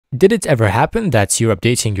Did it ever happen that you're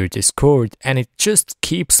updating your Discord and it just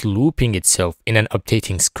keeps looping itself in an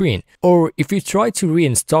updating screen? Or if you try to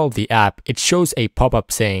reinstall the app, it shows a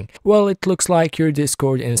pop-up saying, well, it looks like your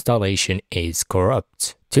Discord installation is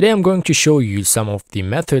corrupt. Today I'm going to show you some of the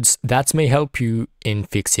methods that may help you in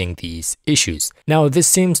fixing these issues. Now, this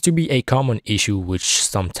seems to be a common issue which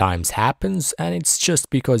sometimes happens, and it's just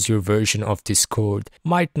because your version of Discord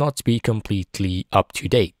might not be completely up to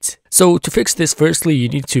date. So to fix this, firstly, you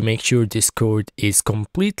need to make sure Discord is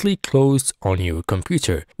completely closed on your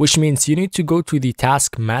computer, which means you need to go to the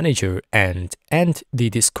task manager and end the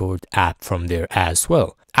Discord app from there as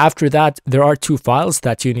well. After that, there are two files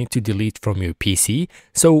that you need to delete from your PC,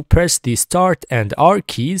 so press the Start and R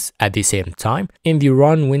keys at the same time. In the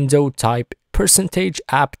Run window, type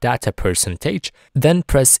 %appdata%, then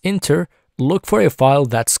press Enter, look for a file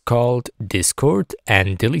that's called Discord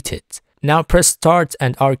and delete it. Now press Start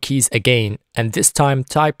and R keys again, and this time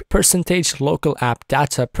type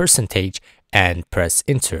 %localappdata% and press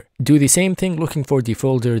Enter. Do the same thing looking for the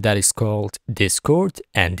folder that is called Discord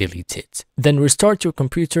and delete it. Then restart your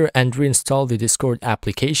computer and reinstall the Discord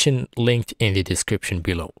application linked in the description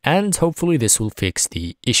below. And hopefully this will fix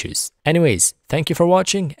the issues. Anyways, thank you for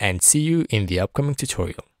watching and see you in the upcoming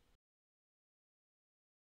tutorial.